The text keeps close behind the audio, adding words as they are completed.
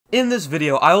In this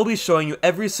video, I will be showing you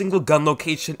every single gun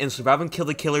location in Survive and Kill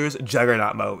the Killer's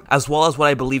Juggernaut Mode, as well as what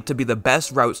I believe to be the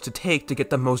best routes to take to get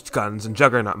the most guns in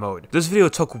Juggernaut Mode. This video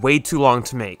took way too long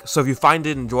to make, so if you find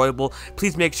it enjoyable,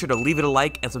 please make sure to leave it a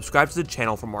like and subscribe to the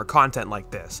channel for more content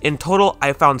like this. In total,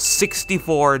 I found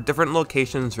 64 different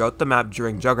locations throughout the map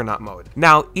during Juggernaut Mode.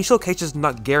 Now, each location is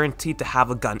not guaranteed to have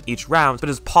a gun each round, but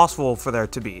it is possible for there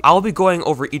to be. I'll be going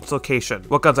over each location,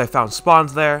 what guns I found spawned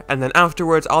there, and then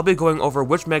afterwards, I'll be going over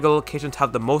which mega locations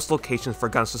have the most locations for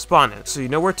guns to spawn in, so you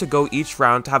know where to go each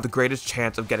round to have the greatest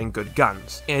chance of getting good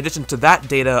guns. In addition to that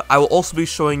data, I will also be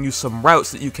showing you some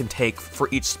routes that you can take for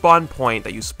each spawn point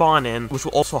that you spawn in, which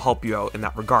will also help you out in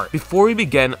that regard. Before we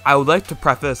begin, I would like to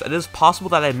preface that it is possible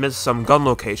that I missed some gun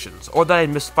locations, or that I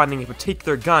missed finding a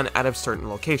particular gun at a certain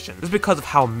location, just because of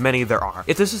how many there are.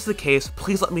 If this is the case,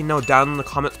 please let me know down in the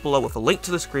comments below with a link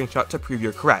to the screenshot to prove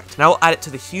you're correct, and I will add it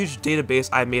to the huge database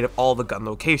I made of all the gun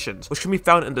locations, which can be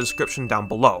found in the description down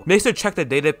below. Make sure to check the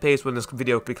database when this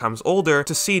video becomes older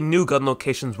to see new gun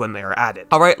locations when they are added.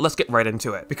 Alright, let's get right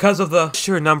into it. Because of the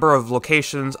sheer number of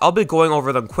locations, I'll be going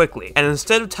over them quickly, and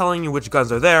instead of telling you which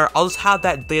guns are there, I'll just have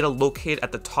that data located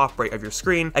at the top right of your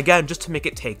screen, again just to make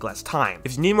it take less time.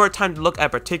 If you need more time to look at a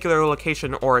particular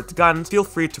location or its guns, feel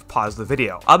free to pause the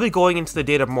video. I'll be going into the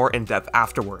data more in depth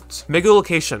afterwards. Mega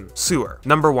location, sewer.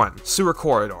 Number 1, sewer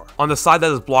corridor, on the side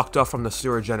that is blocked off from the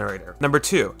sewer generator. Number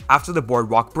 2, after the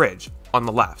boardwalk bridge, on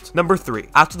the left. Number 3,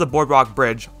 after the boardwalk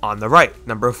bridge, on the right.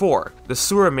 Number 4, the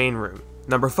sewer main room.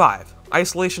 Number 5,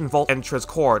 isolation vault entrance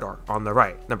corridor, on the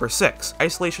right. Number 6,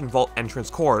 isolation vault entrance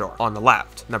corridor, on the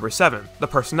left. Number 7, the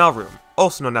personnel room,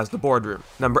 also known as the boardroom.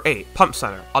 Number 8, pump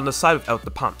center, on the side without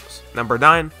the pumps. Number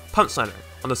 9, pump center,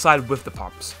 on the side with the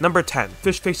pumps. Number 10,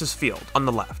 fish faces field, on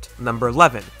the left. Number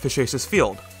 11, fish faces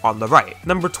field, on the right.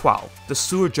 Number 12, the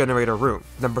sewer generator room.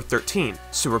 Number 13,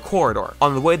 sewer corridor,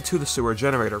 on the way to the sewer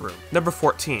generator room. Number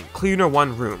 14, cleaner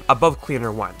 1 room, above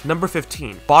cleaner 1. Number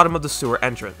 15, bottom of the sewer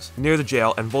entrance, near the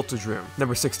jail and voltage room.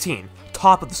 Number 16,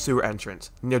 top of the sewer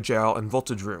entrance, near jail and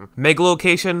voltage room. Mega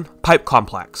location, pipe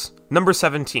complex. Number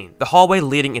 17, the hallway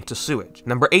leading into sewage.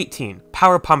 Number 18,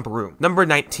 power pump room. Number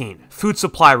 19, food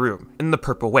supply room, in the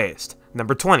purple waste.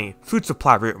 Number 20, food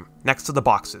supply room, next to the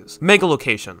boxes. Mega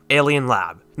location, alien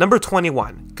lab. Number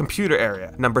 21, computer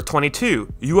area. Number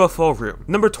 22, UFO room.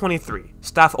 Number 23,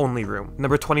 staff only room.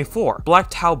 Number 24, black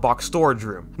towel box storage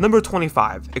room. Number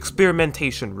 25,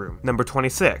 experimentation room. Number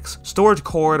 26, storage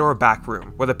corridor back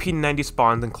room, where the P90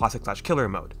 spawns in classic/killer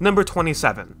mode. Number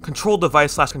 27, control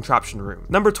device/contraption room.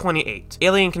 Number 28,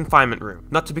 alien confinement room,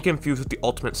 not to be confused with the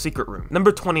ultimate secret room.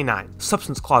 Number 29,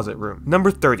 substance closet room. Number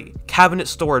 30, cabinet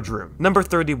storage room. Number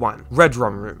 31, red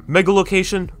drum room. Mega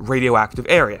location, radioactive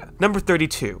area. Number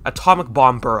 32, atomic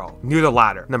bomb burrow, near the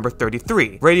ladder. Number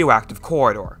 33, radioactive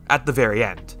corridor, at the very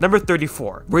end. Number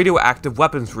 34, radioactive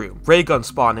weapons room, ray gun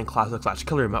spawn in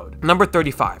classic/killer mode. Number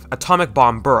 35, atomic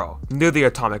bomb burrow, near the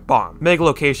atomic bomb. Mega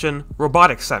location,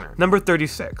 robotics center. Number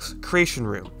 36, creation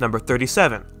room. Number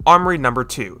 37, armory number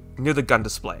 2, near the gun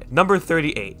display. Number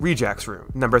 38, rejects room.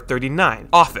 Number 39,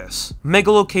 office.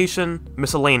 Mega location,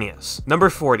 miscellaneous. Number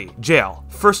 40, jail,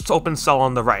 first open cell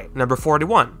on the right. Number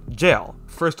 41, jail,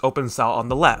 first open cell on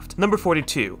the left. Number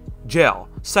 42, jail,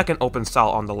 second open cell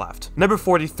on the left. Number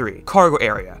 43, cargo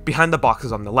area, behind the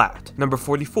boxes on the left. Number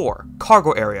 44,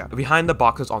 cargo area, behind the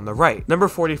boxes on the right. Number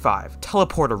 45,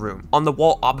 teleporter room, on the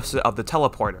wall opposite of the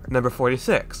teleporter. Number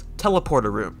 46,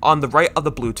 teleporter room, on the right of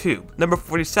the blue tube. Number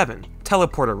 47,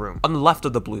 teleporter room, on the left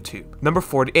of the blue tube. Number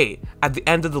 48, at the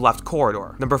end of the left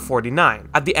corridor. Number 49,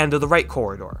 at the end of the right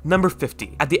corridor. Number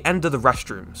 50, at the end of the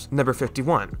restrooms. Number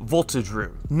 51, voltage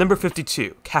room. Number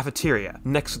 52, cafeteria,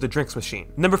 next to the drinks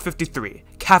machine. Number 53,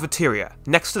 cafeteria,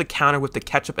 next to the counter with the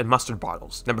ketchup and mustard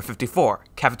bottles. Number 54,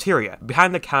 cafeteria,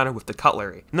 behind the counter with the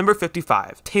cutlery. Number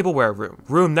 55, tableware room,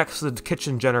 room next to the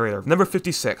kitchen generator. Number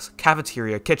 56,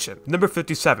 cafeteria kitchen. Number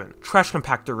 57, trash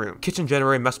compactor room, kitchen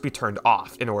generator must be turned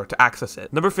off in order to access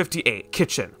it. Number 58,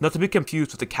 kitchen, not to be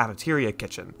confused with the cafeteria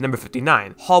kitchen. Number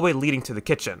 59, hallway leading to the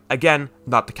kitchen, again,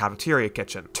 not the cafeteria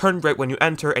kitchen. Turn right when you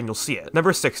enter and you'll see it.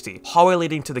 Number 60, hallway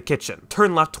leading to the kitchen,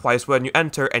 turn left twice when you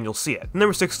enter and you'll see it.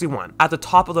 Number 61, at the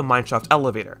top of the mineshaft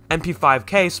elevator,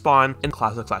 MP5K spawn in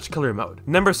classic/killer mode.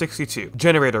 Number 62,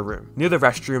 generator room, near the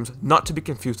restrooms, not to be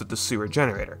confused with the sewer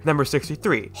generator. Number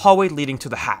 63, hallway leading to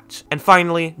the hatch. And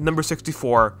finally, number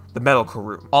 64, the medical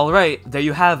room. Alright, there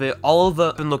you have it, all of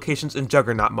the locations in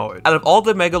Juggernaut Mode. Out of all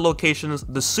the mega locations,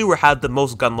 the sewer had the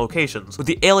most gun locations, with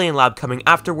the alien lab coming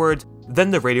afterwards,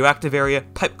 then the radioactive area,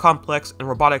 pipe complex, and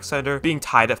robotics center being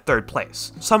tied at 3rd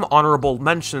place. Some honorable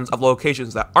mentions of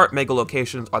locations that aren't mega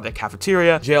locations are the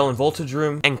cafeteria, jail and voltage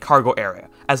room, and cargo area,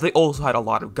 as they also had a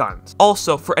lot of guns.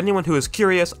 Also, for anyone who is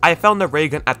curious, I found the ray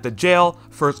gun at the jail,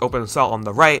 first open cell on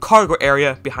the right, cargo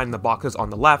area behind the boxes on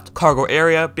the left, cargo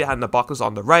area behind the boxes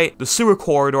on the right, the sewer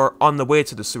corridor on the way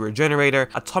to the sewer generator,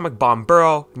 atomic bomb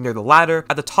burrow near the ladder,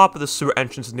 at the top of the sewer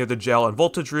entrance near the jail and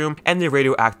voltage room, and the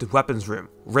radioactive weapons room.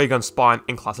 Ray gun spawn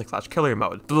in classic/killer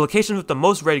mode. The locations with the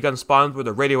most ray gun spawns were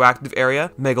the radioactive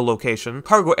area, mega location,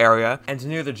 cargo area, and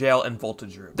near the jail and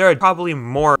voltage room. There are probably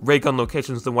more ray gun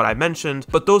locations than what I mentioned,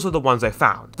 but those are the ones I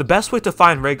found. The best way to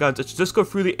find ray guns is to just go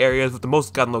through the areas with the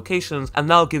most gun locations, and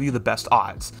that'll give you the best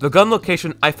odds. The gun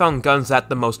location I found guns at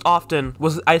the most often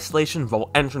was the isolation vault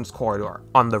entrance corridor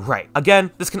on the right.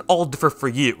 Again, this can all differ for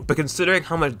you, but considering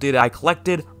how much data I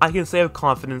collected, I can say with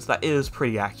confidence that it is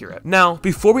pretty accurate. Now,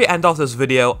 before we end off this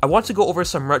video, I want to go over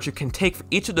some routes you can take for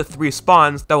each of the 3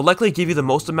 spawns that will likely give you the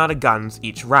most amount of guns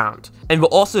each round, and will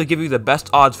also give you the best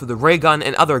odds for the ray gun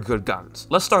and other good guns.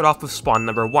 Let's start off with spawn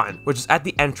number 1, which is at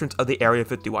the entrance of the Area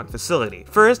 51 facility.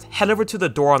 First, head over to the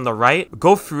door on the right,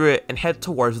 go through it, and head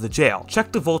towards the jail.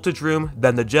 Check the voltage room,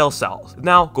 then the jail cells.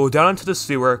 Now, go down into the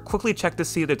sewer, quickly check to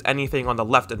see if there's anything on the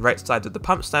left and right sides of the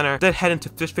pump center, then head into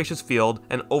Fish's Field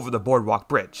and over the boardwalk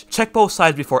bridge. Check both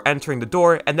sides before entering the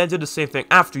door, and then do the same thing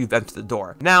after you've entered the door.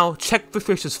 Now, check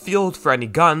Fish's Field for any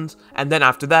guns, and then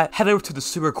after that, head over to the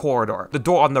sewer corridor, the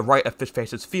door on the right of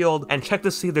Fish's Field, and check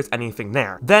to see if there's anything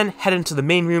there. Then, head into the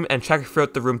main room and check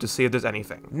throughout the room to see if there's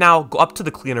anything. Now, go up to the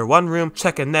Cleaner 1 room,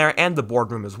 check in there, and the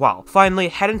boardroom as well. Finally,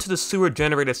 head into the sewer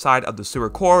generator side of the sewer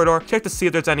corridor, check to see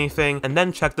if there's anything, and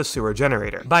then check the sewer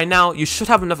generator. By now, you should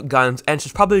have enough guns and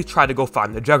should probably try to go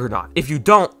find the Juggernaut. If you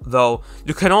don't, though,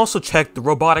 you can also check the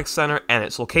robotics center and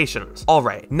its locations.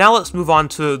 Alright, now let's move on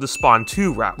to the spawn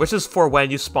 2 route, which is for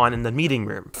when you spawn in the meeting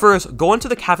room. First, go into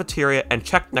the cafeteria and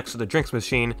check next to the drinks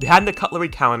machine, behind the cutlery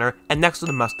counter, and next to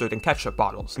the mustard and ketchup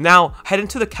bottles. Now, head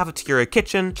into the cafeteria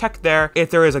kitchen, check there. If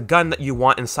there is a gun that you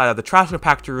want inside of the trash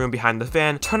compactor room behind the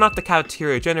fan, turn off the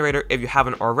cafeteria generator if you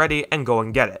haven't already and go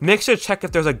and get it. Make sure to check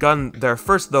if there's a gun there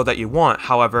first though that you want,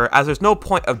 however, as there's no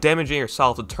point of damaging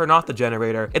yourself to turn off the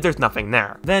generator if there's nothing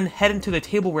there. Then head into the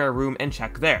tableware room and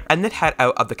check there, and then head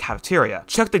out of the cafeteria.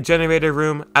 Check the generator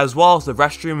room as well as the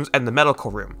restrooms and the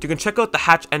medical room. You can check out the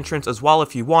hatch entrance as well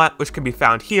if you want, which can be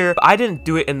found here, but I didn't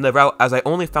do it in the route as I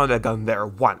only found a gun there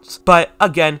once. But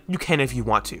again, you can if you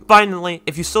want to. Finally,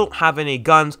 if you still don't have any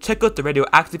guns, check out the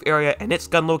radioactive area and its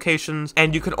gun locations,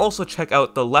 and you can also check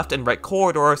out the left and right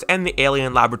corridors and the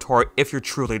alien laboratory if you're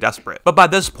truly desperate. But by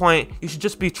this point, you should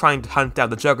just be trying to hunt down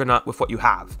the Juggernaut with what you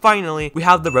have. Finally, we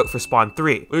have the route for spawn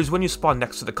 3, which is when you spawn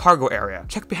next to the cargo area.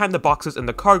 Check behind the boxes in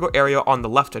the cargo area on the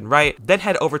left and right, then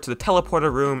head over to the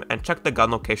teleporter room and check the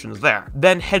gun locations there.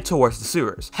 Then head towards the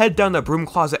sewers. Head down the broom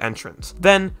closet entrance.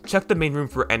 Then check the main room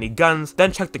for any guns,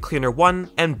 then check the Cleaner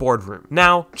 1 and boardroom.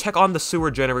 Now, check on the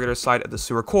sewer generator side of the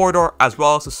sewer corridor as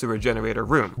well as the sewer generator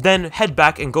room. Then head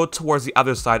back and go towards the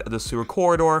other side of the sewer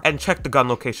corridor and check the gun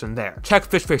location there. Check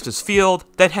Fish's Field,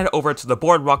 then head over to the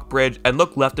boardwalk bridge and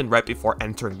look left and right before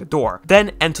entering the door.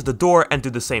 Then enter the door and do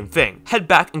the same thing. Head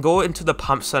back and go into the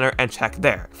pump center and check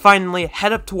there. Finally,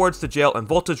 head up towards the jail and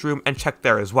voltage room and check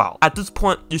there as well. At this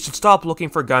point, you should stop looking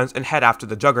for guns and head after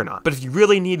the Juggernaut. But if you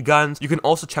really need guns, you can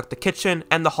also check the kitchen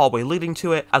and the hallway leading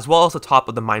to it, as well as the top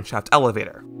of the mineshaft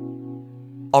elevator.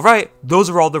 Alright, those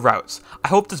are all the routes. I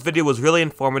hope this video was really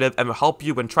informative and will help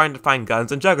you when trying to find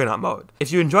guns in Juggernaut mode. If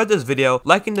you enjoyed this video,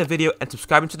 liking the video and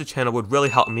subscribing to the channel would really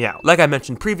help me out. Like I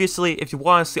mentioned previously, if you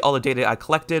want to see all the data I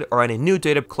collected or any new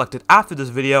data collected after this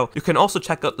video, you can also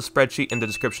check out the spreadsheet in the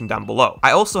description down below.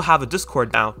 I also have a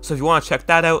Discord now, so if you want to check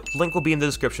that out, link will be in the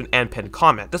description and pinned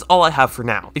comment. That's all I have for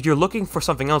now. If you're looking for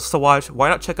something else to watch, why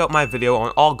not check out my video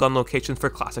on all gun locations for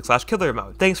classic/killer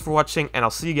mode. Thanks for watching, and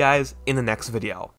I'll see you guys in the next video.